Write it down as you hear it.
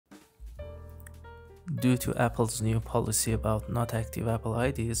Due to Apple's new policy about not active Apple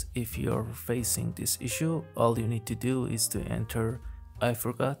IDs, if you're facing this issue, all you need to do is to enter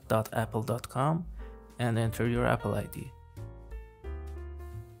iforgot.apple.com and enter your Apple ID.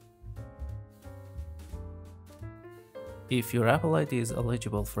 If your Apple ID is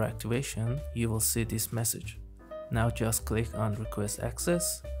eligible for activation, you will see this message. Now just click on Request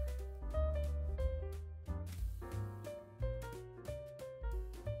Access.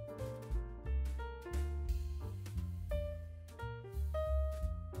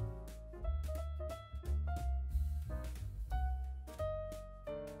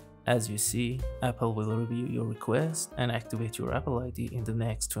 As you see, Apple will review your request and activate your Apple ID in the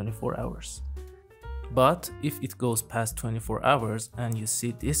next 24 hours. But if it goes past 24 hours and you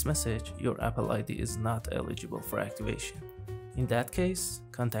see this message, your Apple ID is not eligible for activation. In that case,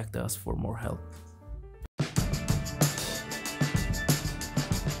 contact us for more help.